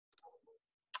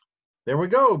There we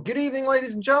go. Good evening,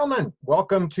 ladies and gentlemen.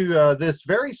 Welcome to this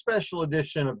very special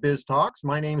edition of Biz Talks.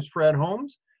 My name is Fred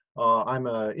Holmes. I'm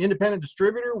an independent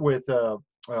distributor with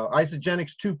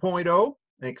Isagenix 2.0,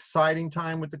 an exciting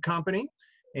time with the company.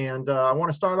 And I want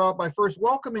to start off by first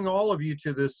welcoming all of you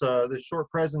to this short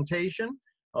presentation,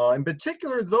 in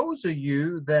particular, those of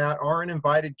you that are an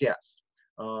invited guest.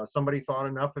 Somebody thought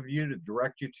enough of you to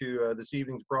direct you to this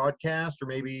evening's broadcast or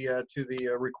maybe to the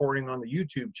recording on the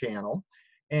YouTube channel.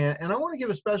 And I want to give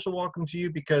a special welcome to you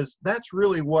because that's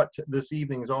really what this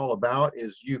evening is all about,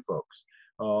 is you folks.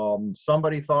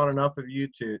 Somebody thought enough of you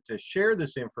to share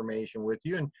this information with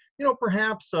you. And,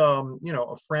 perhaps, a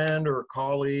friend or a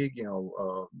colleague,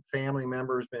 family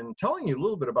member has been telling you a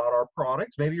little bit about our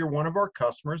products. Maybe you're one of our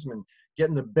customers and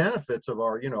getting the benefits of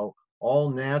our, all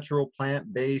natural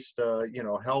plant-based,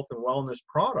 health and wellness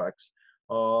products.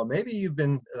 Maybe you've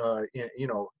been,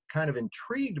 kind of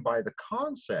intrigued by the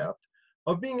concept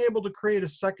of being able to create a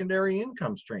secondary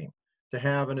income stream, to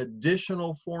have an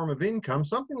additional form of income,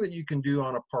 something that you can do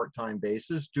on a part-time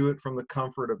basis, do it from the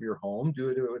comfort of your home, do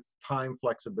it with time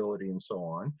flexibility and so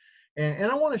on.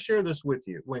 And I want to share this with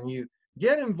you. When you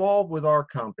get involved with our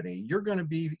company, you're going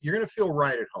to feel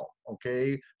right at home.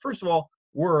 Okay. First of all,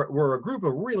 we're a group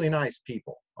of really nice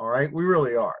people. All right. We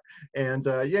really are. And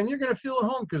and you're going to feel at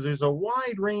home because there's a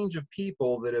wide range of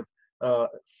people that have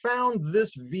found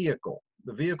this vehicle,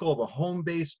 the vehicle of a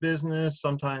home-based business,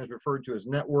 sometimes referred to as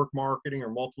network marketing or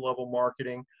multi-level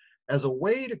marketing, as a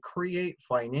way to create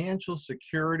financial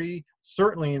security,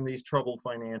 certainly in these troubled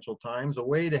financial times, a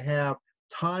way to have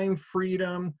time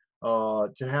freedom,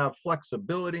 to have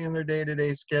flexibility in their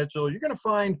day-to-day schedule. You're going to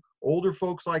find older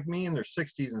folks like me in their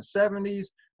 60s and 70s,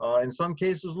 in some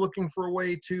cases looking for a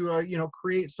way to,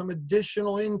 create some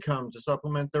additional income to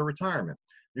supplement their retirement.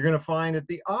 You're going to find at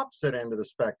the opposite end of the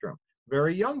spectrum,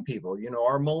 very young people,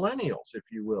 our millennials, if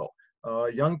you will,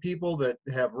 young people that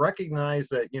have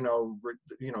recognized that,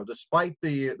 despite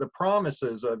the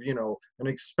promises of, an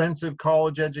expensive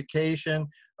college education,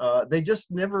 they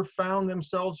just never found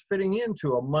themselves fitting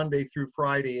into a Monday through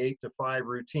Friday 8 to 5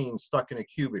 routine stuck in a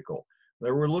cubicle.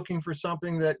 They were looking for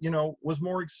something that, was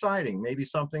more exciting, maybe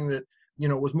something that,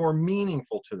 was more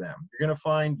meaningful to them. You're going to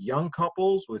find young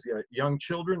couples with young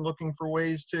children looking for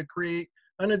ways to create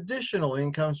an additional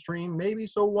income stream, maybe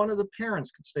so one of the parents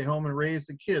could stay home and raise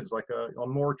the kids like a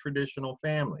more traditional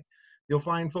family. You'll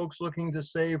find folks looking to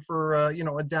save for,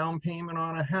 a down payment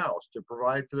on a house to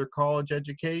provide for their college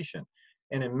education.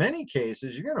 And in many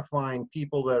cases, you're going to find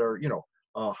people that are,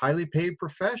 highly paid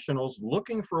professionals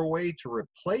looking for a way to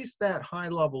replace that high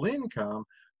level income,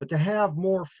 but to have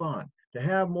more fun, to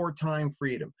have more time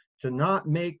freedom, to not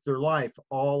make their life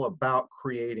all about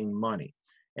creating money.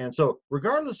 And so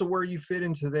regardless of where you fit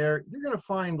into there, you're going to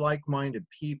find like-minded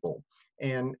people.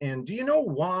 And do you know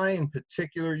why in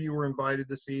particular you were invited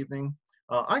this evening?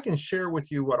 I can share with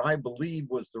you what I believe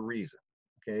was the reason.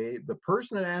 Okay, the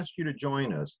person that asked you to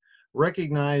join us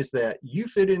recognized that you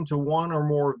fit into one or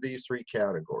more of these three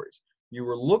categories. You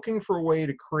were looking for a way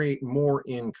to create more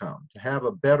income, to have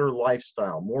a better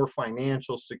lifestyle, more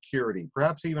financial security,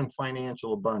 perhaps even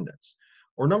financial abundance.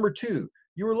 Or number two,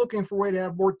 you were looking for a way to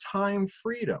have more time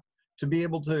freedom, to be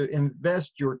able to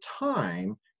invest your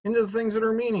time into the things that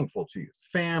are meaningful to you,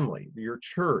 family, your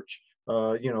church,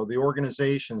 the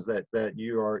organizations that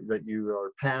you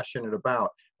are passionate about,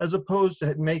 as opposed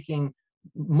to making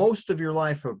most of your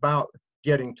life about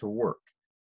getting to work.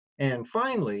 And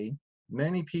finally,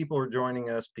 many people are joining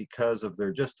us because of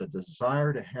their just a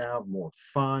desire to have more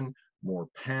fun, more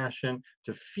passion,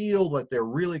 to feel that they're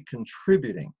really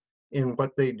contributing in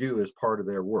what they do as part of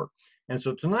their work. And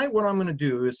so tonight what I'm going to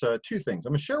do is two things.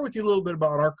 I'm going to share with you a little bit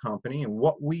about our company and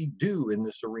what we do in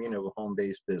this arena of a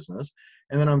home-based business.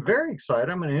 And then I'm very excited.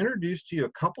 I'm going to introduce to you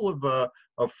a couple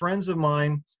of friends of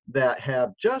mine that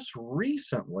have just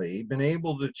recently been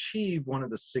able to achieve one of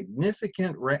the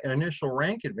significant initial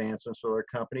rank advancements of our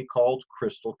company called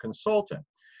Crystal Consultant.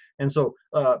 And so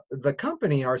the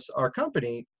company, our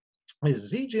company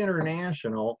is Zege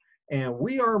International, and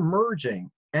we are merging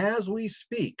as we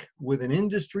speak with an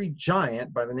industry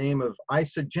giant by the name of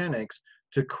Isagenix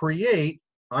to create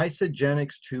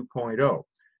Isagenix 2.0.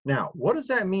 Now, what does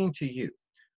that mean to you?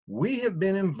 We have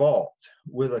been involved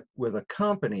with a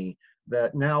company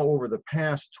that now over the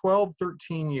past 12,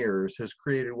 13 years has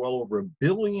created well over $1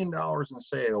 billion in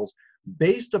sales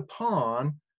based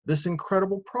upon this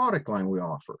incredible product line we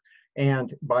offer.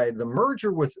 And by the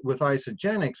merger with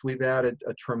Isagenix, we've added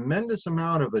a tremendous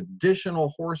amount of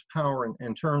additional horsepower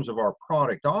in terms of our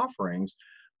product offerings,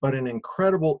 but an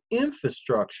incredible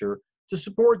infrastructure to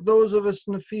support those of us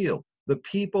in the field, the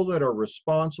people that are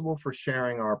responsible for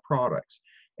sharing our products.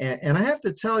 And I have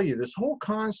to tell you, this whole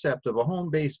concept of a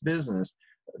home-based business,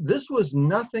 this was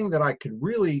nothing that I could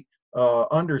really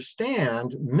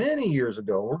understand many years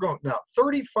ago. We're going now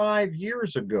 35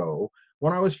 years ago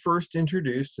when I was first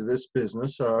introduced to this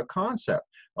business concept.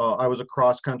 I was a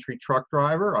cross-country truck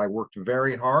driver. I worked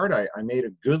very hard. I made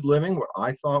a good living, what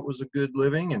I thought was a good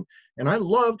living, and I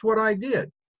loved what I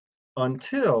did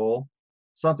until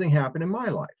something happened in my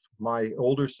life. My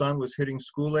older son was hitting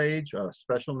school age, a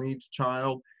special needs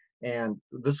child, and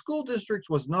the school district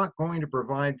was not going to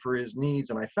provide for his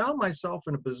needs. And I found myself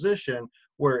in a position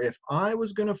where if I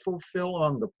was going to fulfill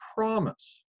on the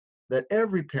promise that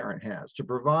every parent has to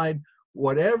provide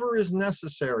whatever is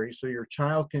necessary so your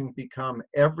child can become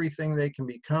everything they can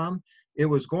become, it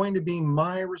was going to be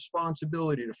my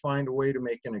responsibility to find a way to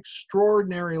make an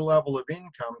extraordinary level of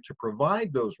income to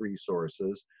provide those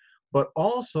resources, but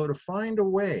also to find a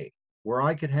way where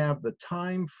I could have the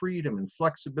time, freedom, and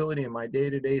flexibility in my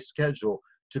day-to-day schedule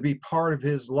to be part of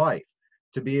his life,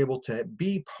 to be able to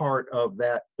be part of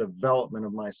that development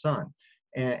of my son.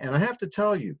 And I have to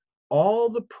tell you, all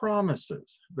the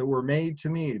promises that were made to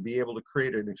me to be able to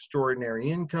create an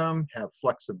extraordinary income, have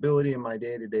flexibility in my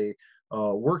day-to-day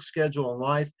work schedule and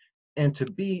life, and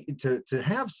to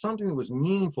have something that was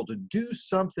meaningful, to do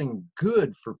something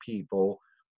good for people,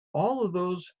 all of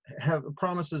those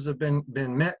promises have been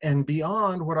met and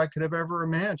beyond what I could have ever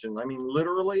imagined. I mean,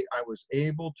 literally, I was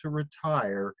able to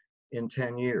retire in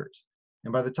 10 years.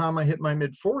 And by the time I hit my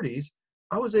mid-40s,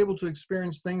 I was able to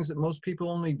experience things that most people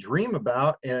only dream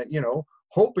about,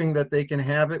 hoping that they can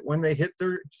have it when they hit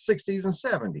their 60s and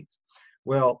 70s.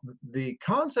 Well, the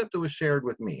concept that was shared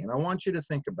with me, and I want you to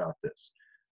think about this.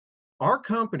 Our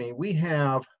company, we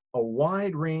have a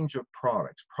wide range of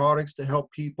products to help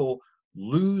people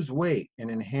lose weight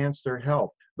and enhance their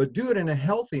health, but do it in a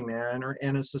healthy manner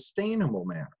and a sustainable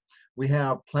manner. We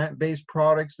have plant-based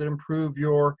products that improve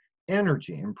your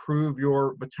energy, improve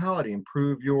your vitality,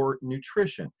 improve your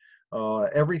nutrition,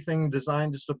 everything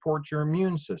designed to support your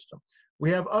immune system. We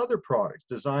have other products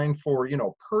designed for,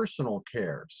 personal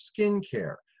care, skin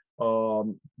care,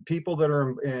 people that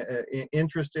are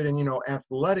interested in,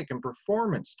 athletic and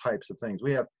performance types of things.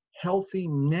 We have healthy,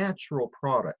 natural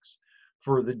products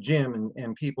for the gym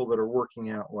and people that are working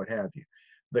out, what have you.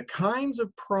 The kinds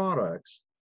of products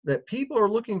that people are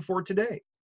looking for today.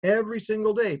 Every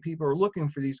single day, people are looking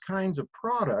for these kinds of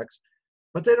products,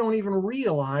 but they don't even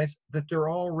realize that they're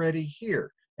already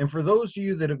here. And for those of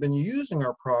you that have been using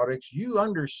our products, you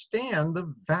understand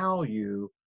the value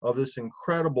of this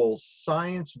incredible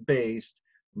science-based,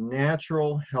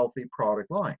 natural, healthy product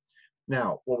line.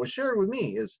 Now, what was shared with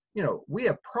me is, we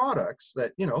have products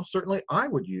that, certainly I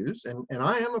would use, and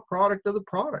I am a product of the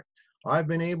product. I've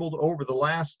been able to, over the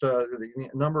last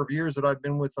number of years that I've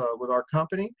been with our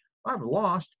company, I've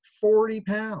lost 40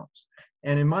 pounds.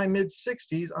 And in my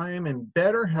mid-60s, I am in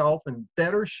better health and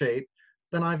better shape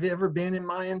than I've ever been in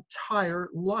my entire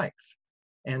life.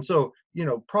 And so,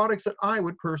 products that I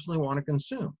would personally want to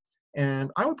consume.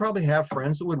 And I would probably have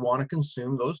friends that would want to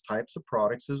consume those types of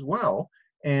products as well.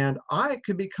 And I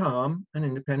could become an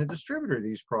independent distributor of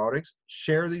these products,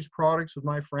 share these products with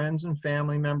my friends and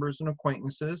family members and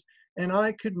acquaintances, and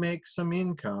I could make some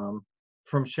income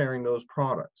from sharing those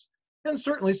products. And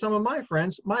certainly some of my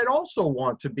friends might also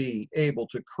want to be able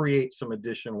to create some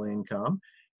additional income.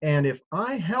 And if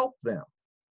I help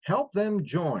them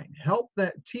join,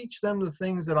 teach them the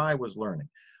things that I was learning,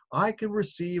 I could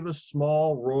receive a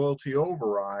small royalty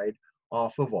override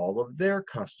off of all of their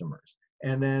customers,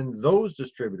 and then those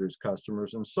distributors'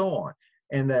 customers, and so on.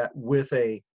 And that with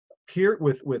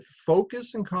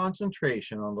focus and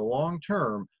concentration on the long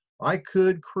term, I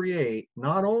could create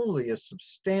not only a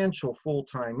substantial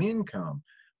full-time income,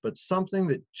 but something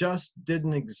that just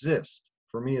didn't exist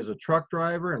for me as a truck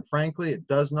driver. And frankly, it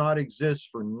does not exist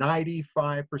for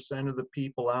 95% of the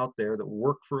people out there that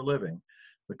work for a living,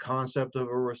 the concept of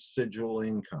a residual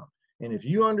income. And if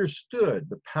you understood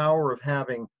the power of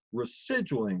having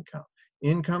residual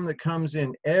income that comes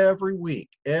in every week,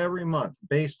 every month,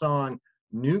 based on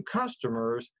new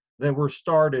customers that were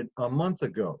started a month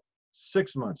ago,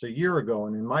 6 months, a year ago,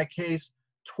 and in my case,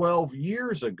 12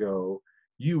 years ago,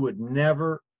 you would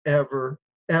never, ever,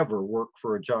 ever work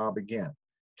for a job again.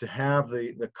 To have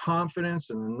the confidence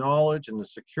and the knowledge and the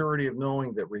security of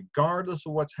knowing that regardless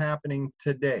of what's happening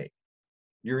today,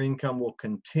 your income will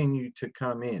continue to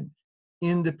come in,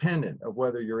 independent of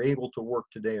whether you're able to work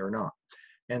today or not.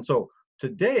 And so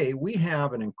today, we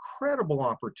have an incredible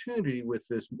opportunity with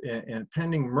this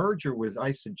pending merger with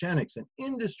Isagenix, an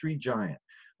industry giant.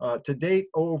 To date,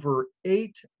 over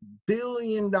 $8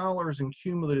 billion in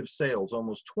cumulative sales,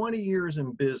 almost 20 years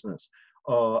in business,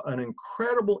 an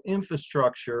incredible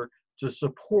infrastructure to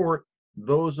support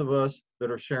those of us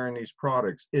that are sharing these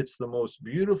products. It's the most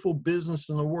beautiful business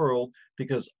in the world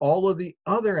because all of the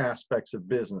other aspects of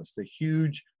business, the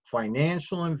huge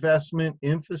financial investment,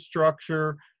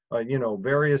 infrastructure,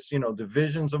 various,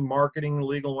 divisions of marketing,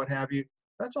 legal, what have you,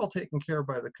 that's all taken care of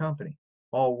by the company.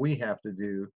 All we have to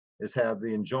do is have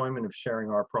the enjoyment of sharing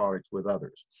our products with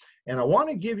others. And I want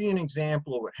to give you an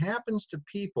example of what happens to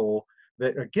people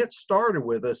that get started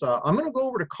with us. I'm going to go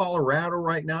over to Colorado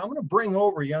right now. I'm going to bring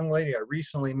over a young lady I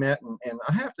recently met, and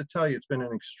I have to tell you, it's been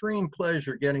an extreme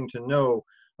pleasure getting to know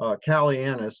Kalli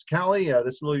Ennis. Kalli,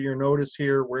 this little your notice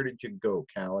here. Where did you go,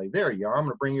 Kalli? There you are. I'm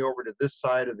going to bring you over to this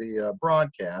side of the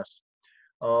broadcast.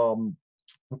 Kalli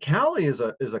is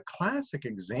a classic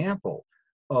example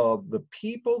of the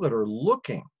people that are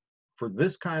looking for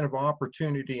this kind of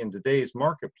opportunity in today's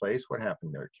marketplace. What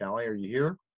happened there, Kalli? Are you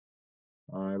here?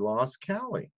 I lost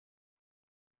Kalli.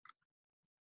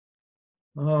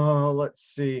 Let's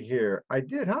see here. I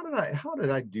did. How did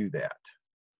I do that?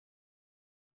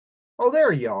 Oh,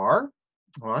 there you are.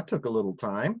 Well, that took a little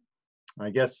time. I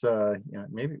guess yeah,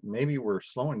 maybe we're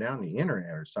slowing down the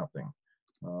internet or something.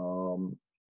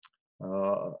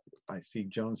 I see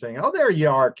Joan saying, "Oh, there you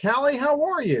are, Kalli. How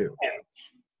are you?"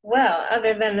 Well,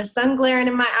 other than the sun glaring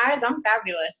in my eyes, I'm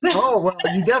fabulous. Oh, well,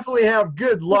 you definitely have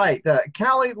good light.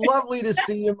 Kalli, lovely to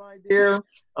see you, my dear.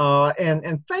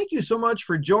 And thank you so much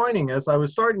for joining us. I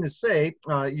was starting to say,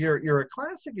 you're a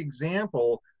classic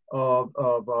example of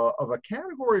a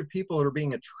category of people that are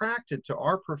being attracted to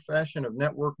our profession of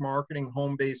network marketing,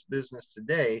 home-based business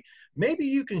today. Maybe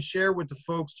you can share with the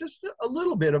folks just a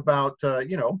little bit about,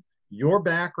 your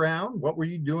background. What were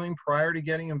you doing prior to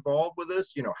getting involved with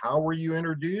us? How were you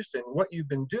introduced and what you've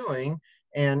been doing?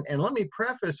 And let me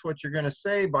preface what you're going to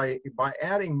say by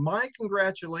adding my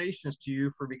congratulations to you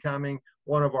for becoming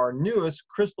one of our newest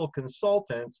Crystal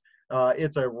consultants.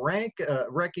 It's a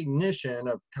recognition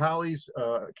of Kalli's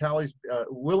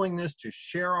willingness to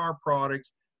share our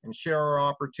products and share our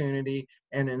opportunity.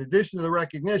 And in addition to the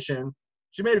recognition,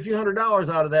 she made a few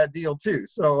 $100s out of that deal too.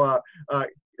 So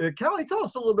Kalli, tell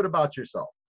us a little bit about yourself.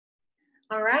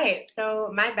 All right. So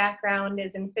my background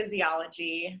is in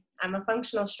physiology. I'm a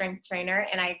functional strength trainer,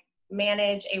 and I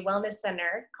manage a wellness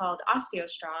center called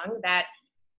OsteoStrong that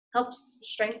helps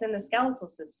strengthen the skeletal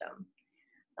system.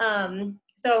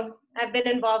 So I've been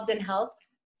involved in health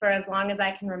for as long as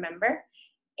I can remember.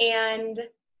 And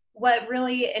what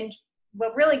really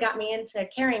got me into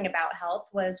caring about health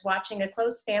was watching a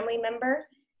close family member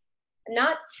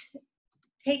not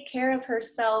take care of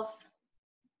herself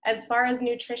as far as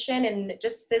nutrition and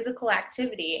just physical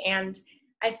activity. And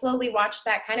I slowly watched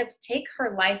that kind of take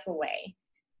her life away,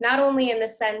 not only in the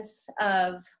sense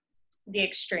of the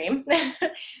extreme,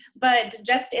 but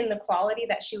just in the quality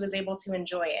that she was able to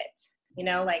enjoy it.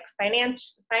 Like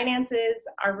finances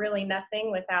are really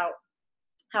nothing without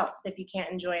health if you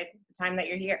can't enjoy the time that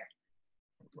you're here.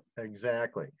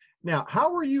 Exactly. Now,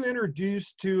 how were you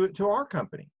introduced to our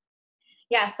company?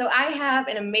 Yeah, so I have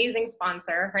an amazing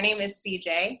sponsor. Her name is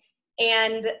CJ.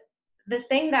 And the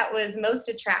thing that was most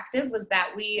attractive was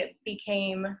that we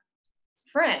became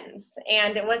friends.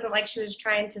 And it wasn't like she was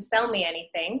trying to sell me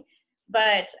anything.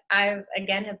 But I,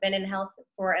 again, have been in health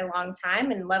for a long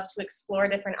time and love to explore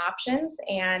different options.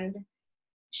 And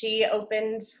she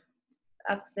opened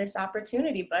up this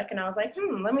opportunity book. And I was like,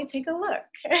 let me take a look.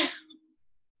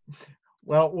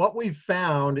 Well, what we've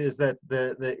found is that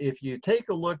if you take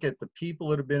a look at the people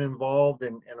that have been involved,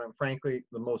 and frankly,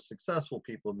 the most successful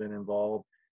people have been involved,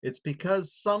 it's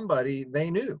because somebody they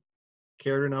knew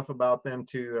cared enough about them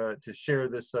to share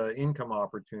this income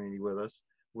opportunity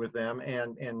with them.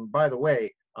 And by the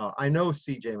way, I know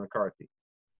CJ McCarthy.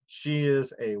 She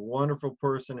is a wonderful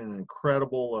person and an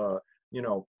incredible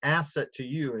asset to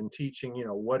you in teaching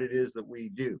what it is that we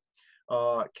do.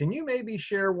 Can you maybe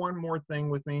share one more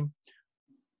thing with me?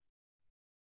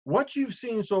 What you've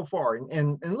seen so far,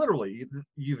 and literally,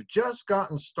 you've just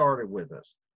gotten started with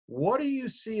us. What do you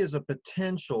see as a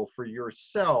potential for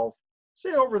yourself,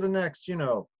 say over the next,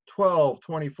 12,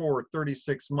 24,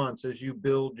 36 months as you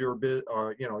build your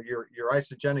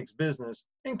Isagenix business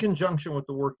in conjunction with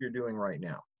the work you're doing right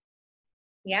now?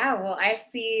 Yeah, well, I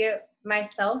see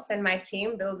myself and my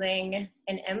team building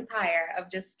an empire of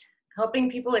just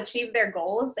helping people achieve their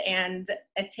goals and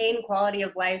attain quality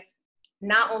of life,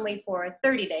 not only for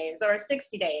 30 days or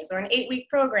 60 days or an 8-week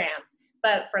program,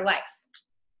 but for life.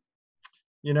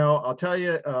 I'll tell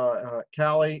you,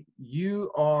 Kalli,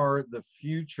 you are the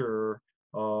future.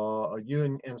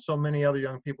 You and so many other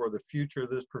young people are the future of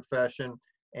this profession.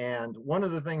 And one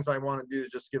of the things I want to do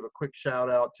is just give a quick shout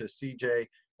out to CJ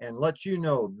and let you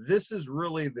know this is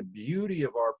really the beauty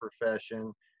of our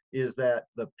profession, is that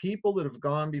the people that have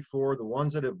gone before, the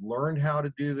ones that have learned how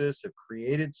to do this, have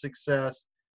created success,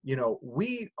 you know,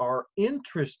 we are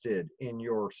interested in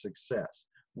your success.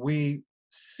 We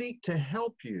seek to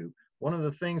help you. One of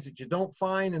the things that you don't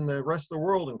find in the rest of the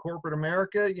world, in corporate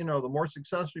America, you know, the more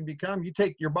successful you become, you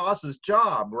take your boss's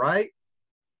job, right?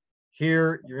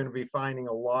 Here, you're going to be finding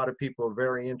a lot of people are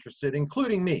very interested,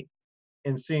 including me,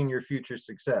 in seeing your future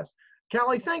success.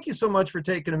 Kalli, thank you so much for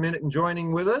taking a minute and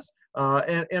joining with us.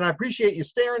 And I appreciate you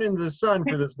staring into the sun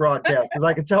for this broadcast, because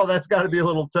I can tell that's got to be a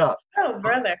little tough. Oh,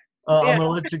 brother. I'm going to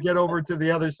let you get over to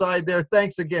the other side there.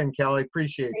 Thanks again, Kalli.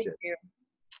 Appreciate Thank you. you.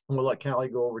 We'll let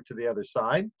Kalli go over to the other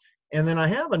side. And then I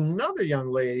have another young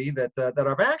lady that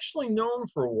I've actually known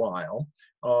for a while,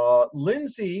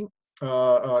 Lindsey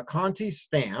Conti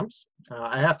Stamps.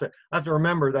 I have to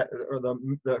remember that,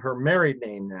 or her married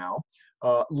name now.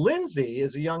 Lindsey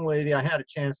is a young lady I had a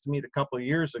chance to meet a couple of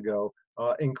years ago.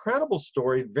 Incredible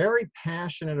story, very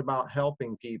passionate about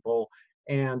helping people.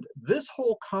 And this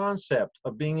whole concept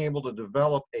of being able to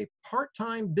develop a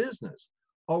part-time business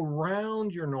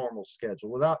around your normal schedule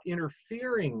without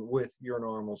interfering with your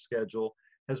normal schedule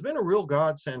has been a real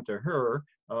godsend to her.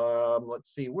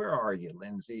 Let's see, where are you,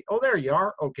 Lindsey? Oh, there you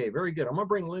are. Okay, very good. I'm gonna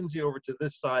bring Lindsey over to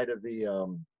this side of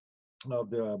the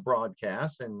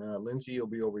broadcast, and Lindsey, you'll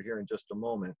be over here in just a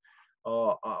moment.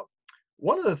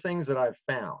 One of the things that I've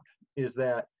found is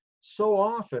that so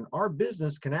often our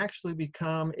business can actually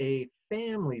become a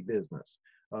family business.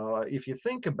 If you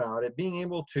think about it, being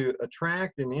able to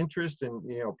attract an interest in,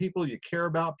 you know, people you care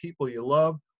about, people you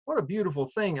love, what a beautiful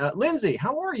thing. Lindsey,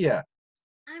 how are you?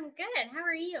 I'm good. How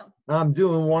are you? I'm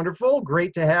doing wonderful.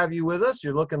 Great to have you with us.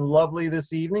 You're looking lovely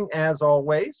this evening, as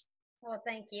always. Well,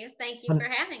 thank you. Thank you for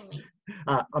having me.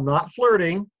 I'm not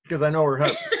flirting, because I know her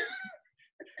husband.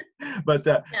 But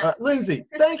No. Lindsey,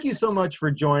 thank you so much for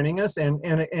joining us. And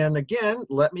again,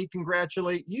 let me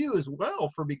congratulate you as well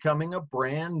for becoming a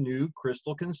brand new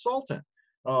crystal consultant.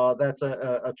 That's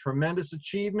a tremendous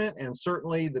achievement, and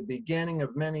certainly the beginning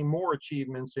of many more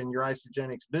achievements in your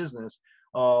Isagenix business.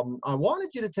 I wanted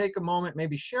you to take a moment,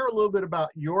 maybe share a little bit about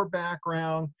your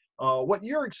background, what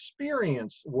your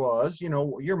experience was, you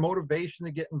know, your motivation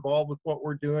to get involved with what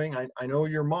we're doing. I know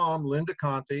your mom, Linda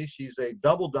Conti, she's a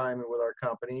double diamond with our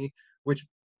company, which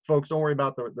folks don't worry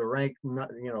about the rank,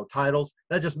 you know, titles.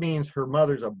 That just means her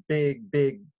mother's a big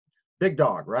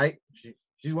dog, right?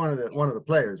 She's one of the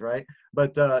players, right?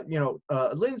 But you know,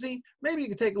 Lindsey, maybe you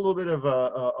could take a little bit of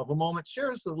a moment,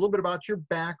 share us a little bit about your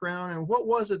background and what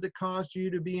was it that caused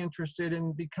you to be interested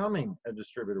in becoming a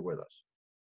distributor with us.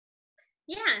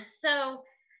 Yeah, so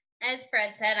as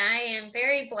Fred said, I am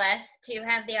very blessed to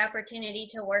have the opportunity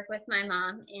to work with my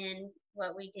mom in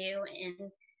what we do,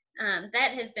 and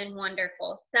that has been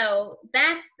wonderful. So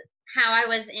that's how I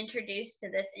was introduced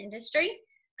to this industry.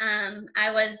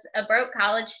 I was a broke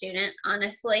college student,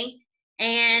 honestly,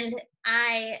 and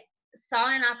I saw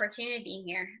an opportunity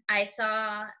here. I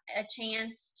saw a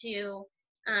chance to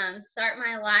start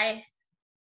my life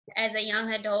as a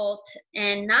young adult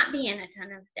and not be in a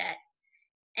ton of debt.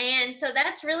 And so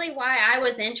that's really why I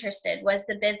was interested, was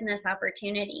the business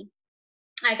opportunity.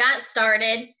 I got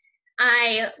started.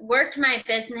 I worked my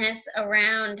business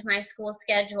around my school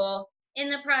schedule. In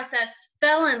the process,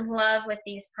 fell in love with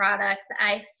these products.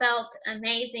 I felt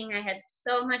amazing. I had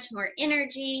so much more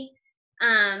energy.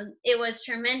 It was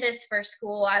tremendous for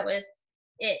school.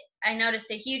 I noticed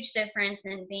a huge difference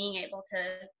in being able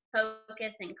to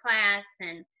focus in class,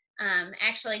 and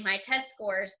actually my test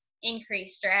scores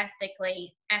increased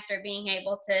drastically after being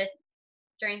able to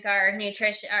drink our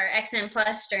XM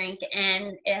Plus drink,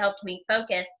 and it helped me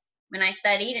focus when I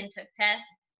studied and took tests.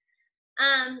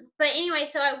 But anyway,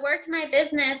 so I worked my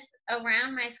business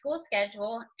around my school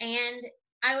schedule, and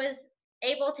I was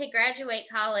able to graduate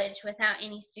college without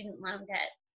any student loan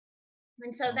debt.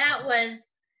 And so that was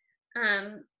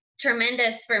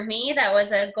tremendous for me. That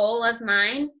was a goal of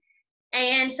mine.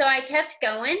 And so I kept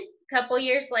going. A couple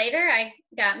years later, I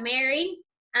got married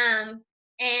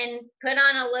and put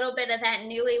on a little bit of that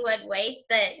newlywed weight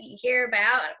that you hear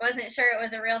about. I wasn't sure it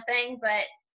was a real thing, but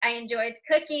I enjoyed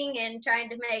cooking and trying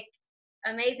to make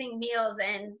amazing meals,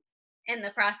 and in the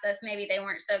process, maybe they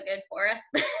weren't so good for us.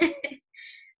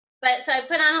 But so I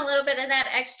put on a little bit of that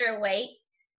extra weight,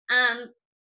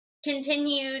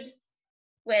 continued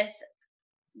with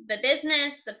the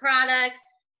business, the products,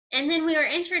 and then we were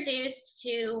introduced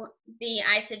to the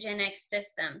Isagenix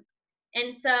system.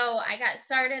 And so I got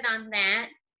started on that,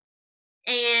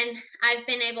 and I've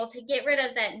been able to get rid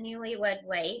of that newlywed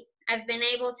weight. I've been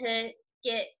able to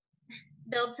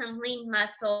build some lean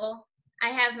muscle. I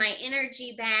have my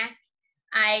energy back.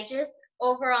 I just,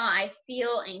 overall, I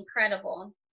feel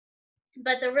incredible.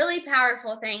 But the really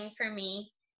powerful thing for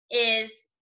me is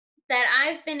that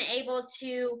I've been able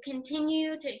to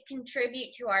continue to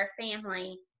contribute to our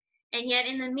family, and yet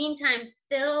in the meantime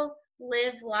still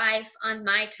live life on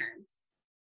my terms.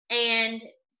 And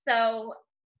so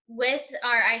with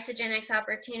our Isagenix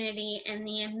opportunity and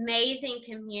the amazing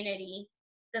community,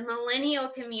 the millennial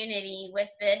community with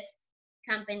this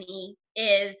company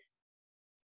is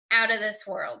out of this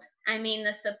world. I mean,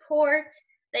 the support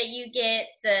that you get,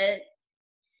 the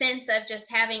sense of just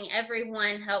having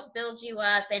everyone help build you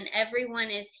up, and everyone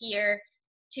is here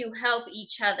to help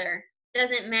each other.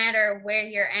 Doesn't matter where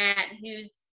you're at,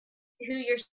 who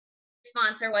your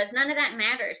sponsor was, none of that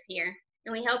matters here.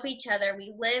 And we help each other.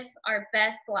 We live our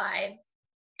best lives.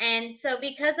 And so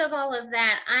because of all of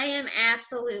that, I am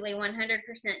absolutely 100%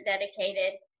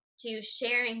 dedicated to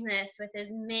sharing this with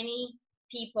as many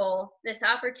people, this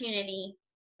opportunity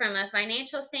from a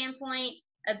financial standpoint,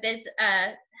 a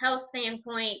health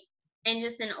standpoint, and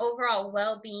just an overall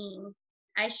well-being.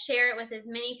 I share it with as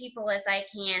many people as I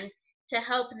can to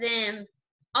help them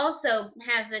also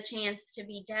have the chance to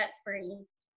be debt-free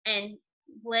and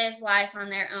live life on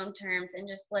their own terms and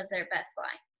just live their best life.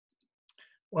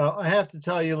 Well, I have to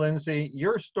tell you, Lindsey,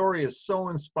 your story is so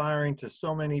inspiring to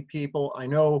so many people. I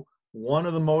know one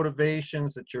of the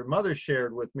motivations that your mother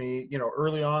shared with me,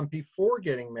 early on before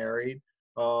getting married,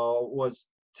 was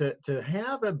to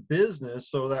have a business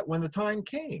so that when the time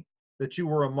came that you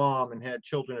were a mom and had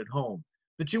children at home,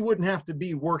 that you wouldn't have to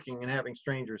be working and having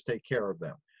strangers take care of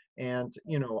them. And,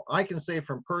 I can say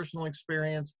from personal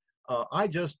experience, I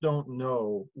just don't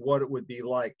know what it would be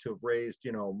like to have raised,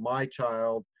 my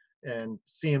child and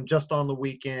see him just on the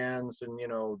weekends and,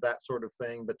 that sort of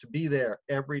thing. But to be there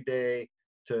every day,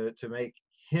 to make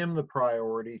him the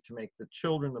priority, to make the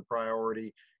children the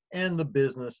priority, and the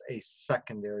business a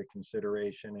secondary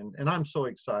consideration. And I'm so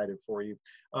excited for you.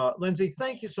 Lindsey,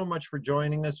 thank you so much for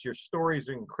joining us. Your stories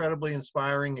are incredibly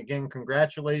inspiring. Again,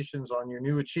 congratulations on your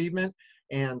new achievement,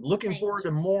 and looking forward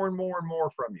to more and more and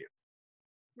more from you.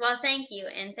 Well, thank you.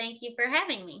 And thank you for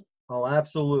having me. Oh,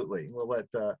 absolutely. We'll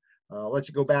let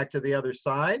you go back to the other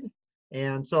side.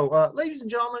 And so, ladies and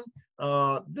gentlemen,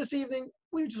 this evening,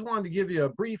 we just wanted to give you a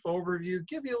brief overview,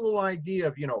 give you a little idea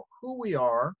of, who we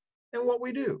are and what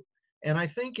we do. And I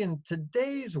think in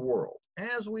today's world,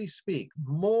 as we speak,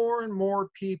 more and more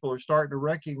people are starting to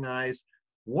recognize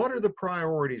what are the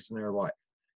priorities in their life.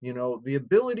 The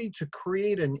ability to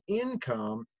create an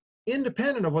income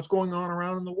independent of what's going on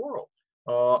around in the world.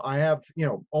 I have,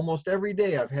 almost every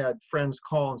day I've had friends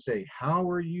call and say, how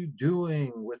are you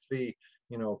doing with the,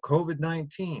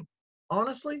 COVID-19?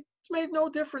 Honestly, it's made no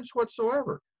difference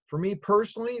whatsoever. For me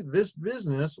personally, this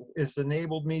business has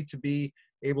enabled me to be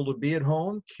able to be at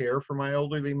home, care for my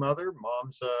elderly mother.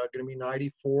 Mom's going to be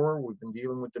 94. We've been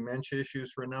dealing with dementia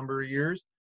issues for a number of years.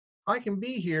 I can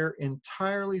be here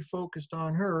entirely focused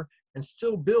on her and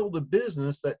still build a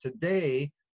business that today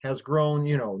has grown,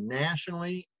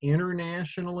 nationally,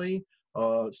 internationally,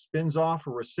 spins off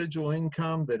a residual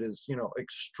income that is,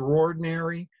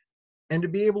 extraordinary, and to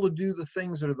be able to do the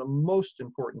things that are the most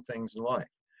important things in life.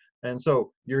 And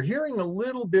so you're hearing a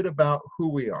little bit about who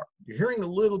we are. You're hearing a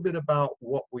little bit about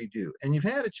what we do. And you've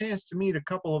had a chance to meet a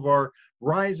couple of our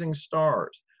rising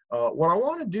stars. What I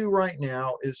want to do right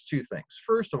now is two things.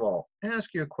 First of all,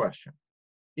 ask you a question.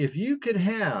 If you could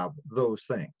have those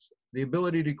things, the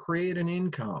ability to create an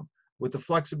income with the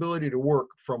flexibility to work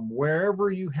from wherever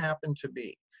you happen to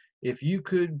be, if you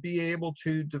could be able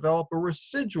to develop a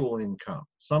residual income,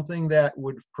 something that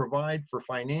would provide for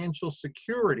financial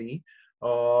security,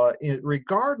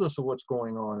 regardless of what's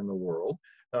going on in the world,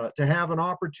 to have an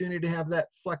opportunity to have that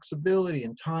flexibility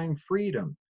and time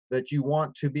freedom that you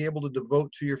want to be able to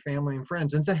devote to your family and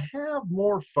friends, and to have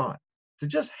more fun, to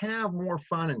just have more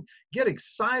fun and get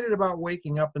excited about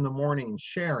waking up in the morning and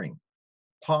sharing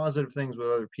positive things with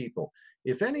other people.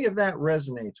 If any of that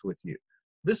resonates with you,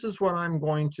 this is what I'm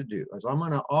going to do, is I'm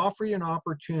going to offer you an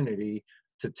opportunity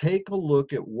to take a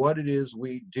look at what it is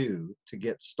we do to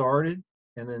get started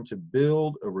and then to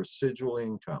build a residual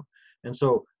income. And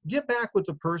so get back with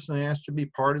the person that asked you to be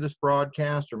part of this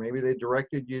broadcast, or maybe they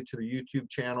directed you to the YouTube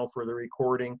channel for the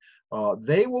recording.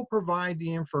 They will provide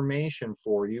the information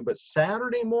for you, but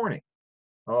Saturday morning,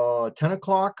 10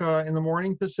 o'clock in the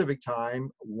morning Pacific time,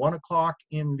 1 o'clock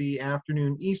in the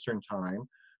afternoon Eastern time,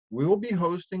 we will be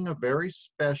hosting a very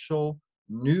special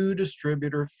new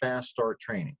distributor fast start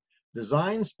training,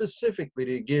 designed specifically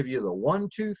to give you the 1,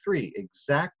 2, 3,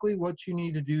 exactly what you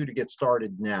need to do to get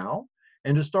started now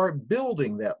and to start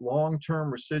building that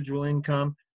long-term residual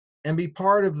income and be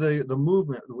part of the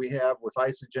movement that we have with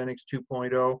Isagenix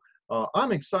 2.0.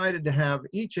 I'm excited to have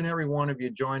each and every one of you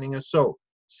joining us. So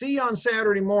see you on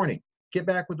Saturday morning. Get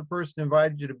back with the person who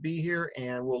invited you to be here,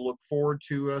 and we'll look forward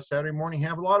to Saturday morning.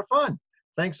 Have a lot of fun.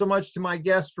 Thanks so much to my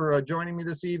guests for joining me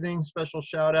this evening. Special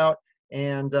shout out,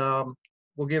 and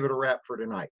we'll give it a wrap for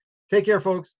tonight. Take care,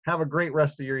 folks. Have a great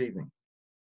rest of your evening.